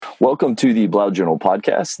Welcome to the Blau Journal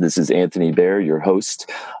podcast. This is Anthony Baer, your host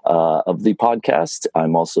of the podcast.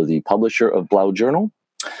 I'm also the publisher of Blau Journal.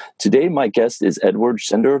 Today, my guest is Edward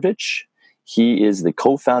Senderovich. He is the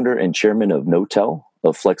co-founder and chairman of Knotel,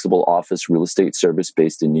 a flexible office real estate service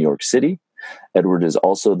based in New York City. Edward is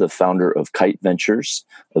also the founder of Kite Ventures,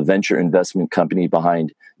 a venture investment company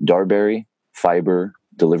behind Darberry, Fiber,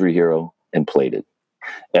 Delivery Hero, and Plated.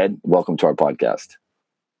 Ed, welcome to our podcast.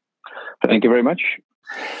 Thank you very much.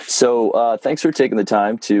 So thanks for taking the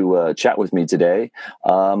time to chat with me today.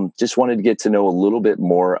 Just wanted to get to know a little bit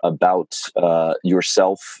more about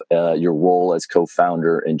yourself, your role as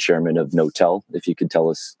co-founder and chairman of Knotel. If you could tell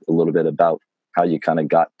us a little bit about how you kind of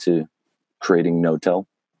got to creating Knotel.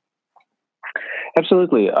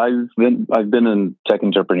 Absolutely. I've been a tech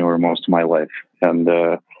entrepreneur most of my life, and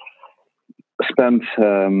spent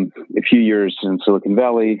a few years in Silicon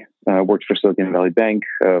Valley. Worked for Silicon Valley Bank,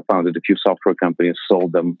 founded a few software companies,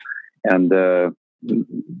 sold them, and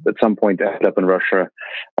at some point ended up in Russia,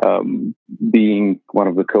 being one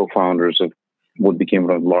of the co-founders of what became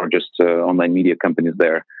one of the largest online media companies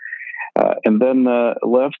there. And then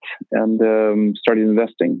left and started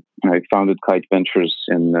investing. I founded Kite Ventures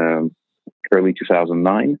in early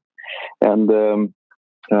 2009, and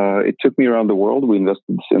it took me around the world. We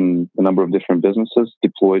invested in a number of different businesses,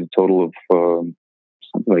 deployed a total of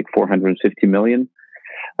something like $450 million,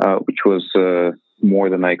 which was more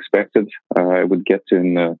than I expected I would get to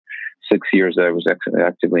in 6 years that I was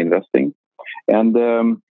actively investing. And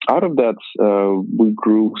out of that, we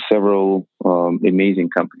grew several amazing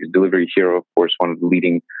companies. Delivery Hero, of course, one of the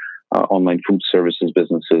leading online food services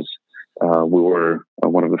businesses. We were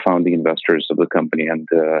one of the founding investors of the company, and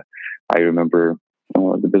I remember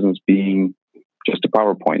the business being just a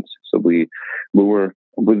PowerPoint. So we were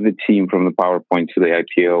with the team from the PowerPoint to the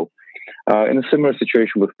IPO. In a similar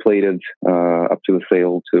situation with Plated, up to the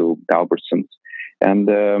sale to Albertsons, and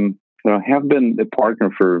have been a partner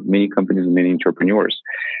for many companies and many entrepreneurs.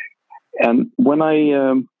 And when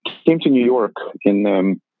I came to New York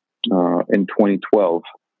in 2012,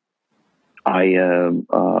 I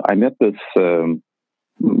met this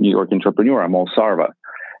New York entrepreneur, Amol Sarva,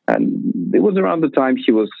 and it was around the time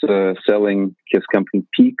he was selling his company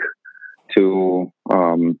Peak to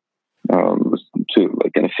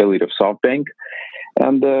like an affiliate of SoftBank,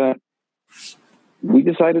 and we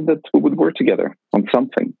decided that we would work together on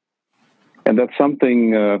something. And that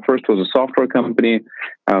something first was a software company.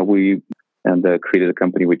 We created a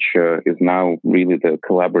company which is now really the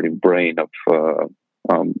collaborative brain of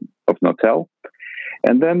Knotel.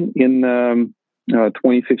 And then in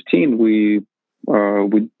 2015, we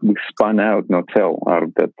spun out Knotel out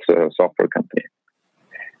of that software company.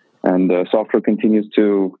 And software continues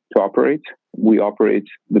to operate. We operate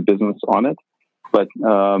the business on it, but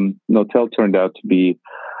Knotel turned out to be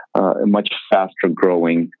a much faster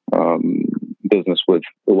growing business with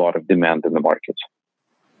a lot of demand in the market.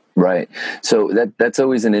 Right. So that's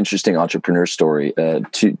always an interesting entrepreneur story.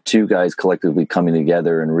 Two guys collectively coming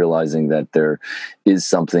together and realizing that there is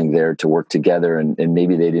something there to work together, and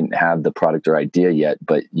maybe they didn't have the product or idea yet,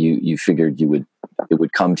 but you figured it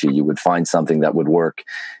would come to you. You would find something that would work.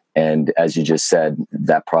 And as you just said,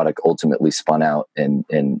 that product ultimately spun out and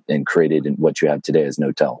created what you have today as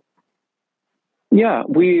Knotel. Yeah,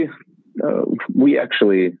 we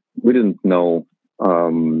didn't know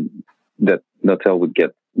that Knotel would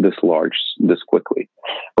get this large this quickly.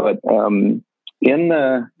 But in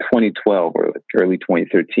 2012 or early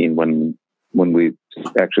 2013, when we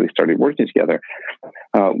actually started working together,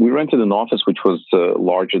 we rented an office which was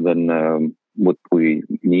larger than what we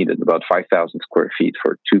needed, about 5,000 square feet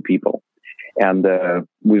for two people. And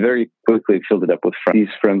we very quickly filled it up with friends.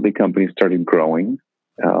 These friendly companies started growing.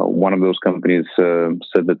 One of those companies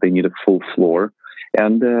said that they need a full floor.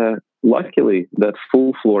 And luckily, that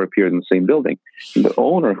full floor appeared in the same building. And the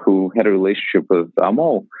owner, who had a relationship with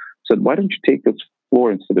Amol, said, "Why don't you take this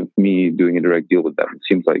floor instead of me doing a direct deal with them? It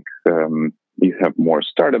seems like you have more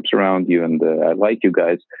startups around you, and I like you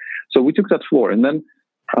guys." So we took that floor. And then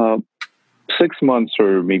 6 months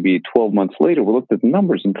or maybe 12 months later, we looked at the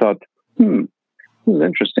numbers and thought, this is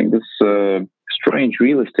interesting. This strange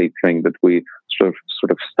real estate thing that we sort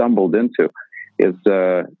of stumbled into is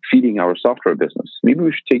feeding our software business. Maybe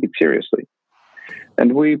we should take it seriously.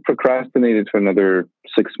 And we procrastinated for another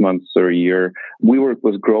 6 months or a year. WeWork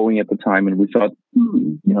was growing at the time, and we thought,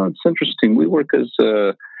 it's interesting. WeWork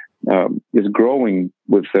is growing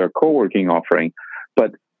with their co-working offering,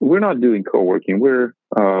 but we're not doing co-working. We're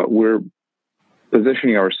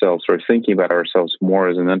positioning ourselves or thinking about ourselves more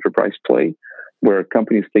as an enterprise play, where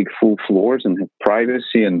companies take full floors and have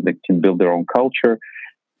privacy and they can build their own culture.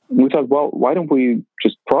 we thought, well, why don't we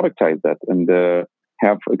just productize that and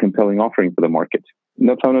have a compelling offering for the market? And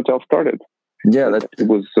that's how Knotel started. Yeah, it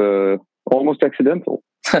was almost accidental.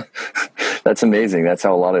 That's amazing. That's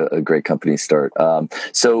how a lot of great companies start.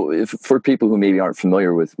 So for people who maybe aren't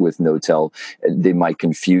familiar with Knotel, they might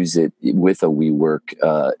confuse it with a WeWork.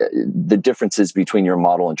 The differences between your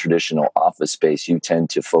model and traditional office space, you tend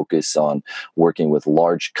to focus on working with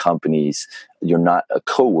large companies. You're not a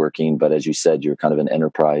co-working, but as you said, you're kind of an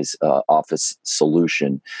enterprise office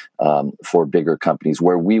solution for bigger companies.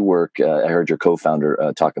 Where WeWork, I heard your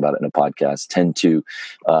co-founder talk about it in a podcast, tend to,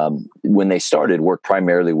 when they started, work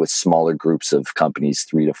primarily with smaller groups of companies,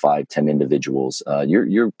 3 to 5, 10 individuals.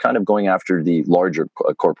 You're kind of going after the larger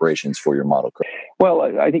corporations for your model. Well,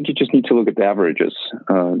 I think you just need to look at the averages.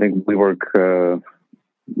 I think WeWork's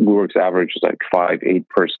average is like 5-8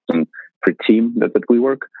 person per team that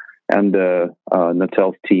WeWork, and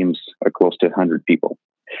Knotel's teams are close to 100 people.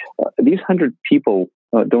 These 100 people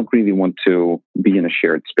don't really want to be in a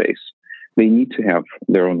shared space. They need to have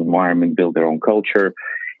their own environment, build their own culture,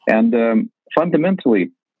 and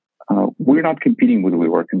fundamentally, we're not competing with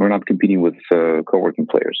WeWork, and we're not competing with co-working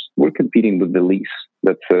players. We're competing with the lease.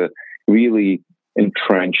 That's a really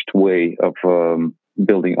entrenched way of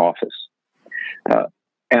building office,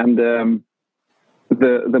 and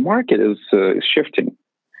the market is shifting.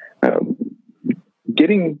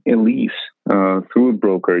 Getting a lease through a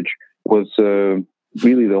brokerage was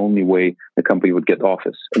really the only way the company would get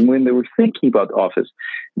office. And when they were thinking about office,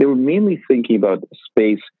 they were mainly thinking about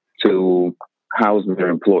space to house their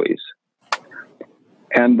employees.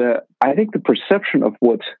 And I think the perception of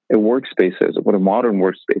what a workspace is, what a modern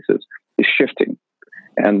workspace is shifting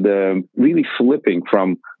and really flipping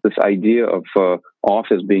from this idea of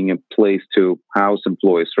office being a place to house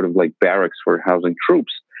employees, sort of like barracks for housing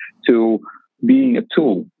troops, to being a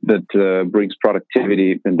tool that brings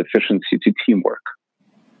productivity and efficiency to teamwork.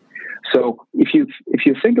 So if you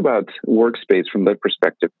think about workspace from that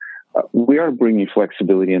perspective, we are bringing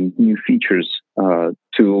flexibility and new features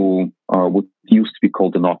to what used to be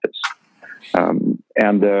called an office, and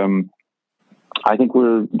I think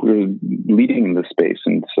we're leading in this space,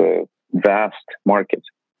 and it's a vast market.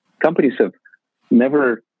 Companies have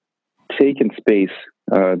never taken space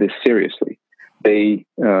this seriously. They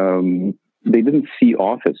didn't see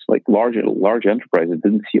office, like large enterprises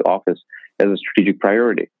didn't see office as a strategic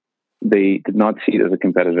priority. They did not see it as a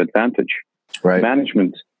competitive advantage. Right.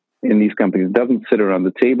 Management in these companies doesn't sit around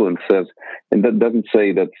the table and doesn't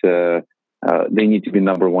say that they need to be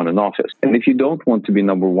number one in office. And if you don't want to be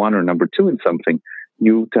number one or number two in something,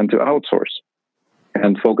 you tend to outsource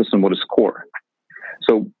and focus on what is core.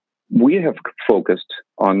 So we have focused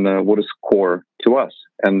on what is core to us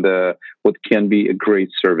and what can be a great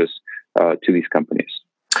service to these companies.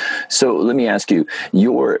 So let me ask you,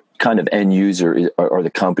 your kind of end user are the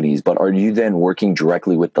companies, but are you then working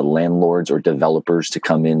directly with the landlords or developers to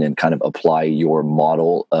come in and kind of apply your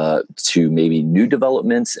model to maybe new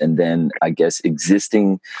developments and then, I guess,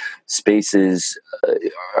 existing spaces?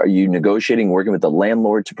 Are you negotiating, working with the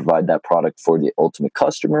landlord to provide that product for the ultimate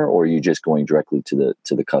customer, or are you just going directly to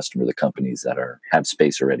the customer, the companies that have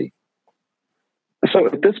space already? So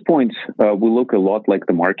at this point, we look a lot like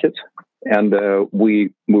the market. And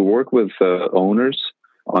we work with owners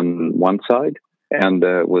on one side and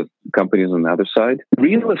with companies on the other side.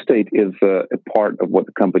 Real estate is a part of what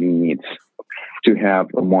the company needs to have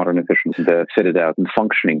a modern, efficient, fitted out and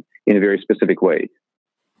functioning in a very specific way.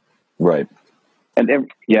 Right. And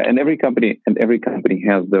every company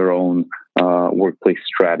has their own workplace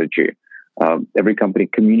strategy. Every company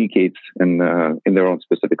communicates in their own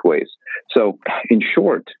specific ways. So, in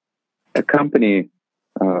short, a company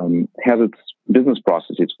has its business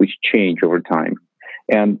processes which change over time,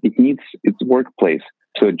 and it needs its workplace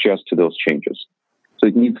to adjust to those changes. So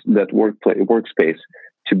it needs that workspace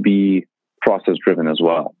to be process driven as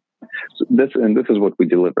well. So this is what we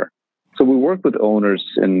deliver. So we work with owners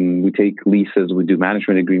and we take leases. We do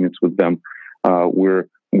management agreements with them. We're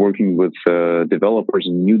working with developers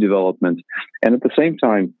and new development, and at the same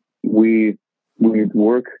time, we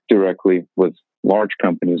work directly with large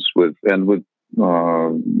companies with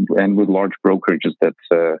large brokerages that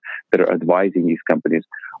are advising these companies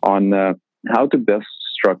on how to best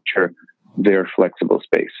structure their flexible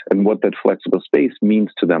space and what that flexible space means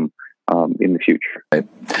to them in the future. Right.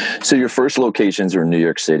 So your first locations are in New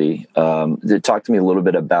York City. Talk to me a little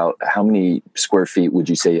bit about how many square feet would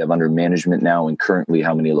you say you have under management now, and currently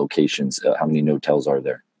how many locations, how many Knotels are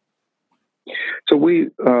there? So we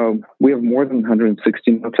have more than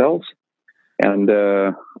 116 hotels. And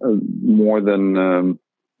more than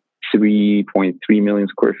 3.3 million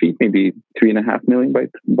square feet, maybe 3.5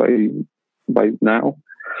 million by now,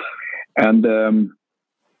 and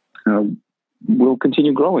we'll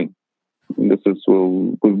continue growing.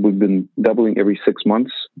 We've been doubling every 6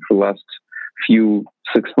 months for the last few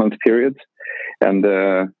 6-month periods, and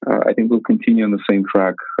I think we'll continue on the same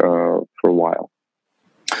track for a while.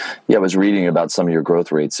 Yeah, I was reading about some of your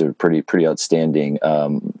growth rates are pretty outstanding.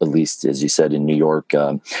 At least, as you said, in New York.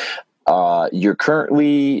 You're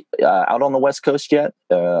currently out on the West Coast yet?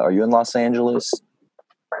 Are you in Los Angeles?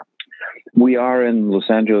 We are in Los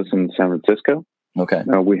Angeles and San Francisco. Okay.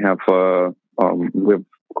 We have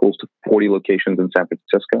close to 40 locations in San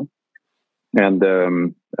Francisco, and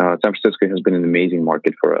San Francisco has been an amazing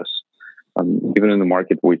market for us. Even in the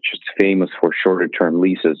market which is famous for shorter term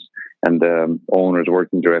leases and owners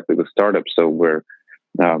working directly with startups, so where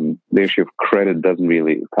the issue of credit doesn't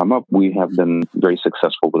really come up, we have been very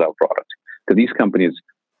successful with our product. Because these companies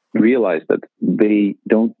realize that they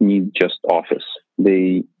don't need just office;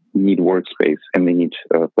 they need workspace, and they need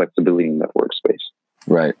flexibility in that workspace.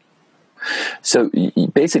 Right. So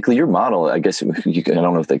basically, your model, I guess, I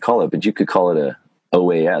don't know if they call it, but you could call it a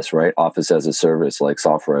OAS, right? Office as a service, like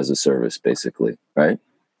software as a service, basically, right?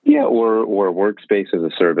 Yeah, or workspace as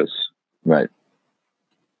a service. Right.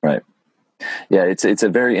 Yeah, it's a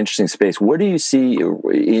very interesting space. What do you see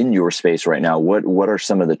in your space right now? What are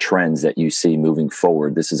some of the trends that you see moving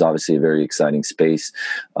forward? This is obviously a very exciting space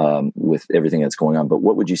with everything that's going on, but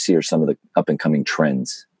what would you see are some of the up and coming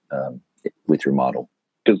trends with your model?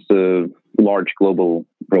 There's a large global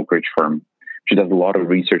brokerage firm. She does a lot of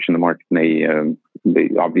research in the market, and they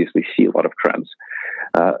obviously see a lot of trends.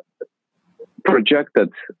 Project that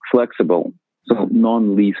flexible, so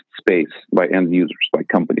non-leased space by end users, by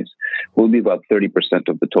companies, will be about 30%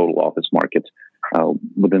 of the total office market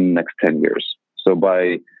within the next 10 years. So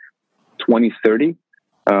by 2030,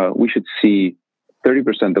 we should see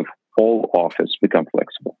 30% of all office become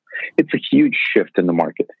flexible. It's a huge shift in the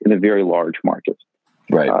market, in a very large market.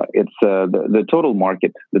 Right. It's the total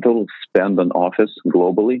market, the total spend on office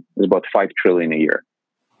globally is about $5 trillion a year,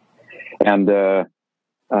 and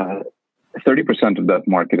 30% of that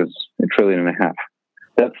market is $1.5 trillion.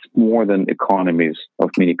 That's more than economies of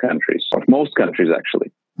many countries, of most countries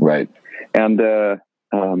actually. Right. And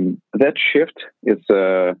that shift is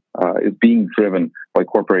being driven by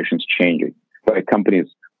corporations changing, by companies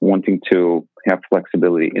wanting to have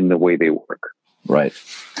flexibility in the way they work. Right.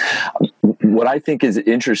 What I think is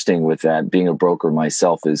interesting with that, being a broker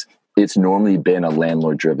myself, is it's normally been a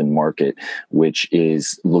landlord-driven market, which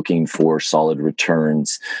is looking for solid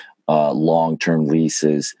returns, long-term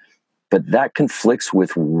leases. But that conflicts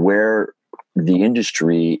with where the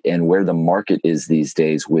industry and where the market is these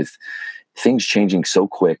days, with things changing so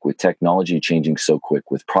quick, with technology changing so quick,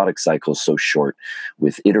 with product cycles so short,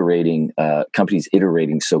 with companies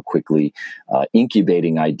iterating so quickly,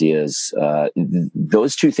 incubating ideas.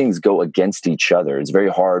 Those two things go against each other. It's very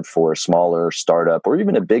hard for a smaller startup or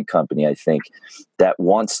even a big company, I think, that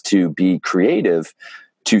wants to be creative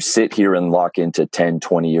to sit here and lock into 10,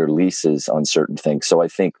 20-year leases on certain things. So I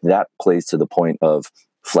think that plays to the point of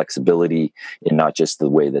flexibility in not just the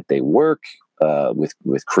way that they work,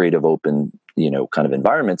 with creative, open, kind of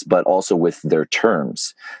environments, but also with their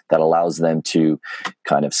terms that allows them to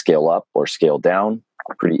kind of scale up or scale down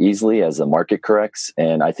pretty easily as the market corrects.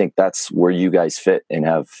 And I think that's where you guys fit and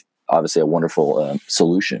have obviously a wonderful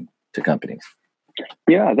solution to companies.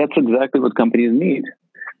 Yeah, that's exactly what companies need.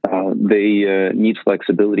 They need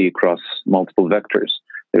flexibility across multiple vectors.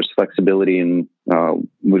 There's flexibility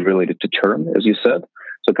related to term, as you said.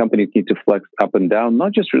 So companies need to flex up and down,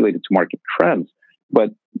 not just related to market trends,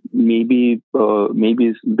 but maybe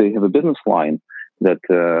they have a business line that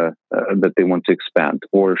they want to expand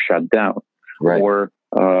or shut down, right. Or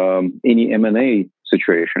any M&A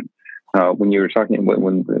situation. When you're talking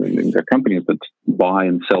when there are companies that buy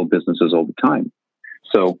and sell businesses all the time.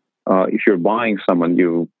 So if you're buying someone,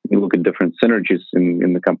 you look at different synergies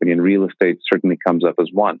in the company, and real estate certainly comes up as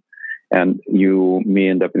one. And you may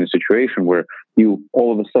end up in a situation where you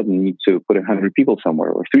all of a sudden need to put 100 people somewhere,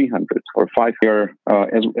 or 300, or 500.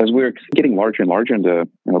 As we're getting larger and larger and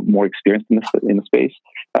more experienced in the space,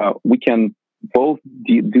 we can both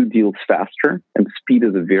do deals faster, and speed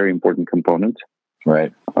is a very important component.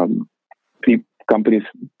 Right. Companies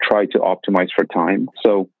try to optimize for time.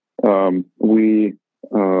 So we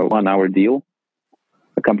 1 hour deal.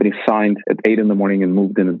 The company signed at 8 a.m. and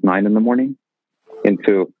moved in at 9 a.m.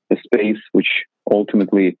 into a space which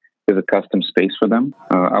ultimately is a custom space for them.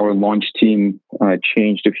 Our launch team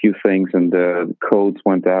changed a few things, and the codes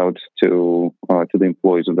went out to the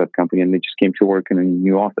employees of that company, and they just came to work in a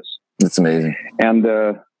new office. That's amazing. And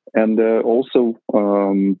And also,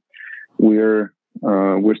 we're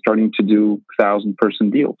starting to do 1,000-person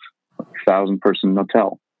deals, 1,000-person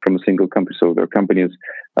hotel from a single company. So their company is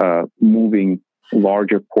moving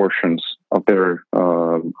larger portions of their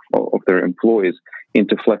employees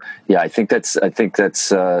into flex. Yeah, I think that's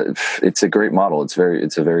it's a great model. It's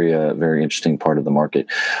a very interesting part of the market.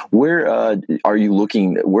 Where are you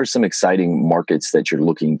looking? Where's some exciting markets that you're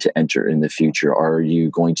looking to enter in the future? Are you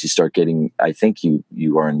going to start getting? I think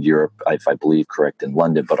you are in Europe, if I believe correct, in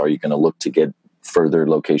London. But are you going to look to get further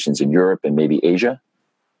locations in Europe and maybe Asia?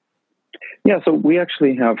 Yeah, so we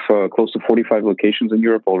actually have close to 45 locations in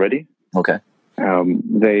Europe already. Okay.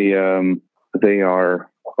 They are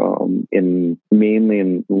mainly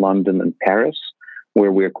in London and Paris,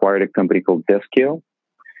 where we acquired a company called Deskeo.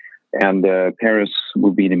 And Paris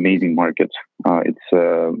will be an amazing market. It's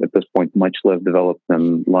at this point much less developed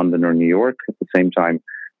than London or New York. At the same time,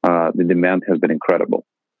 the demand has been incredible.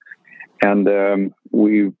 And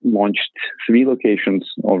we launched 3 locations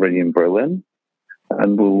already in Berlin,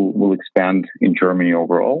 and we'll expand in Germany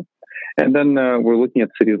overall. And then we're looking at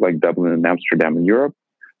cities like Dublin and Amsterdam in Europe,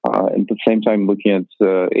 and at the same time looking at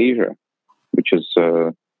Asia, which is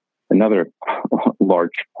another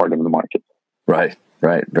large part of the market. Right,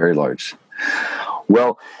 very large.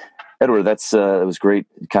 Well, Edward, it was great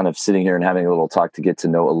kind of sitting here and having a little talk to get to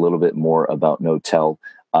know a little bit more about Knotel.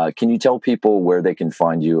 Can you tell people where they can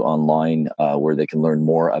find you online, where they can learn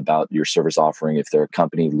more about your service offering if they're a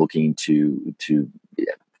company looking to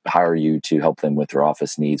hire you to help them with their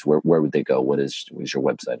office needs? Where would they go? What is your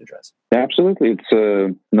website address? Absolutely. It's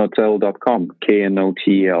knotel.com,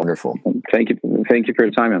 KNOTEL. Wonderful. Thank you for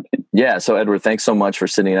your time, Anthony. Yeah. So Edward, thanks so much for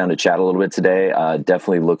sitting down to chat a little bit today.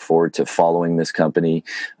 Definitely look forward to following this company.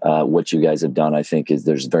 What you guys have done, I think, is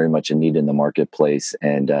there's very much a need in the marketplace.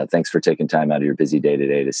 And thanks for taking time out of your busy day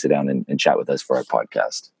today to sit down and chat with us for our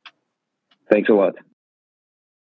podcast. Thanks a lot.